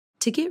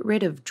To get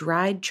rid of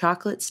dried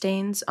chocolate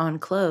stains on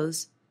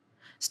clothes,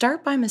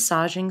 start by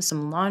massaging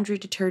some laundry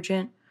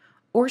detergent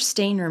or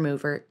stain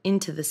remover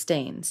into the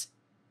stains.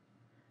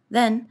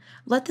 Then,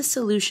 let the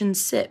solution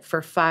sit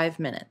for 5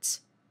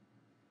 minutes.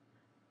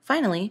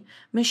 Finally,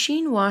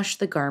 machine wash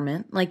the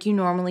garment like you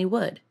normally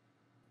would.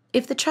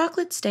 If the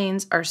chocolate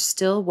stains are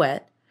still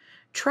wet,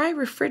 try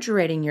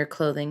refrigerating your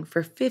clothing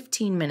for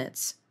 15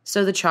 minutes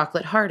so the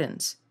chocolate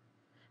hardens.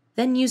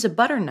 Then use a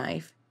butter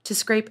knife to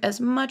scrape as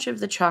much of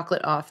the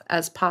chocolate off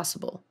as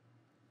possible.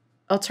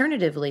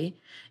 Alternatively,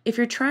 if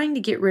you're trying to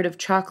get rid of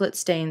chocolate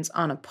stains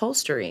on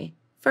upholstery,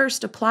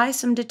 first apply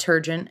some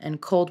detergent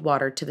and cold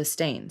water to the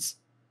stains.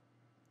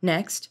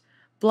 Next,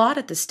 blot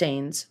at the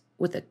stains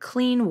with a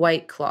clean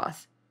white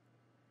cloth.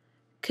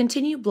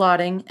 Continue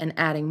blotting and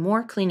adding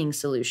more cleaning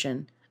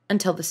solution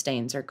until the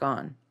stains are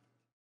gone.